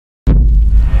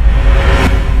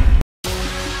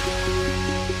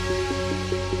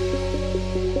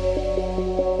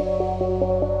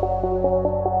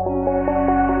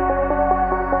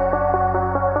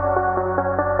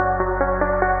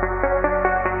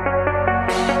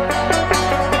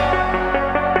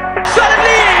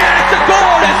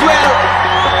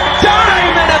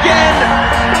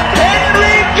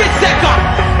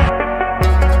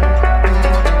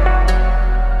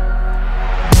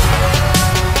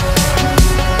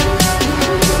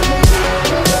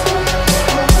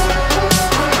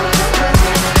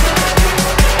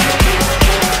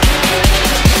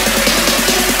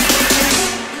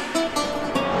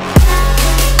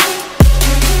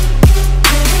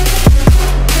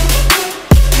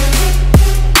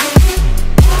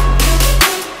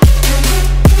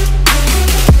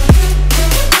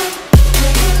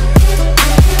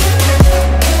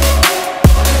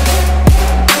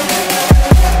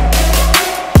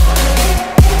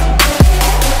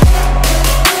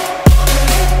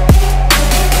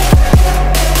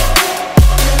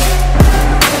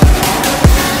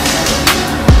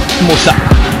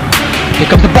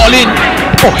comes the ball in.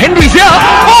 Oh, Henry's here.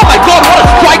 Oh my God, what a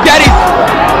strike that is!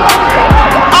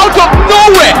 Out of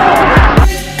nowhere.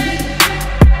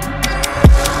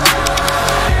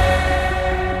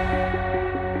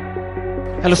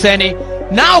 Hello, Sani.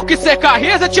 Now Kisekka.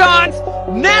 Here's a chance.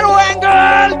 Narrow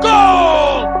angle.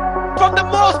 Goal! From the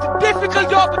most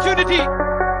difficult opportunity.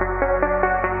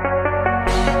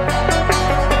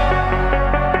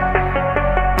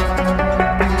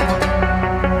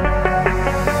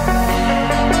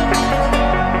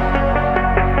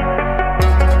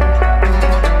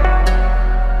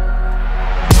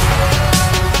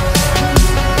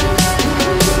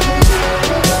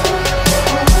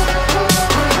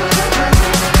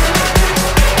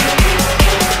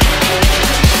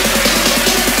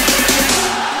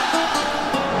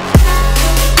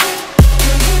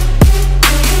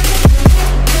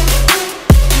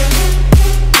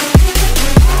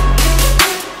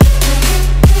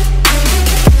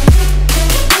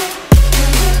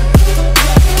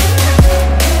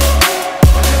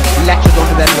 Latches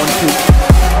onto that 1-2.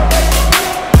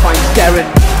 Finds Darren.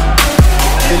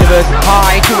 Delivers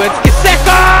high towards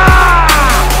Kisekka!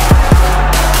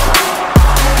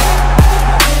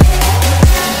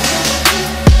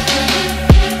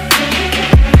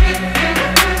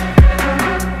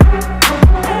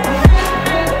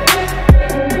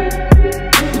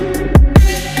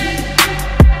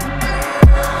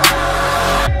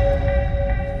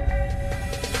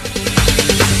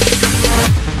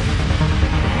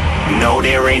 No,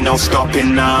 there ain't no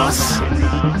stopping us.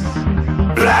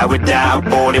 Fly without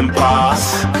boarding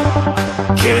pass.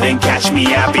 Couldn't catch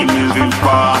me, I be moving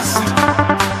fast.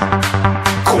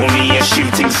 Call me a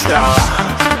shooting star.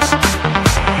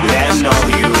 Let 'em know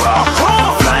who you are.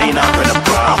 Flying up in a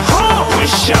bar.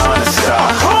 Wish on a star.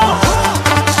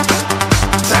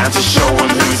 Time to show 'em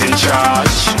who's in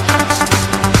charge.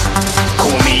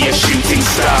 Call me a shooting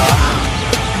star.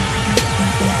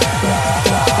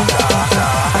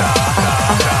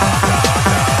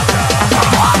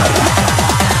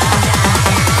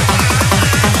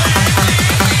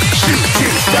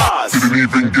 Didn't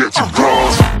even get to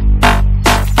cross.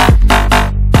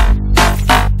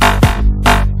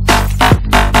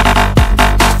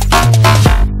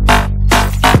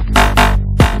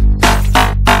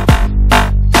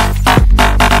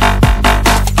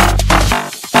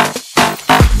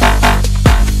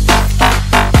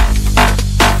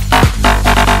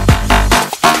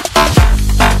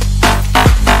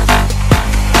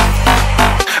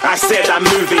 I said I'm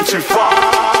moving too far.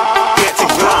 Get to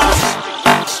glass.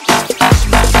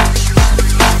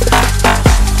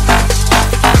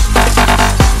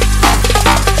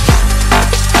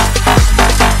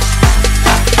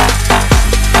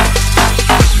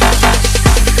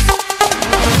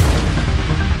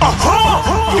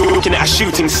 Looking at a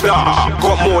shooting star.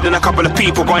 Got more than a couple of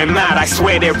people going mad, I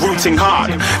swear they're rooting hard.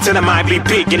 Tell them I'd be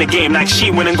big in the game like she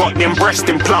went and got them breast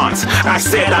implants. I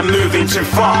said I'm moving too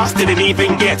fast, didn't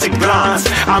even get to glance.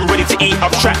 I'm ready to eat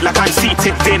up track like I'm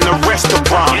seated in a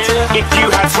restaurant. If you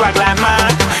had swag like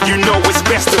mine, you know it's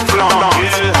best to flaunt.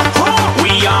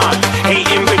 We aren't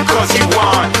hating because you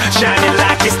aren't shining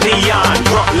like it's neon,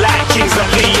 rock like kings of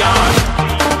Leon.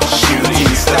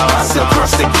 Shooting stars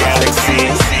across the galaxy.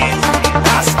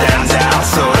 I stand out,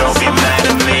 so don't be mad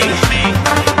at me.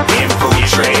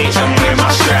 Infiltrate, I'm with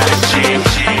my strategy.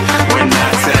 When I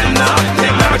turn up,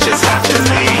 then I just have to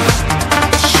leave.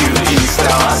 Shooting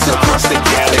stars across the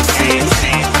galaxy.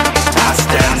 I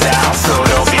stand out, so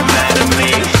don't be mad at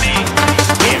me.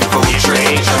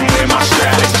 Infiltrate, I'm with my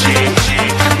strategy.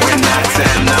 When I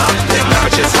turn up, then I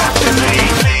just have to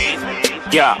leave.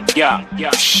 Yeah, shoot,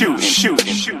 yeah, shooting,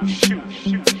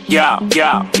 yeah,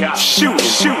 shooting,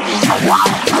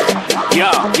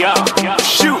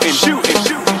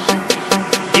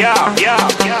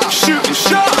 yeah, shooting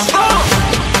shots.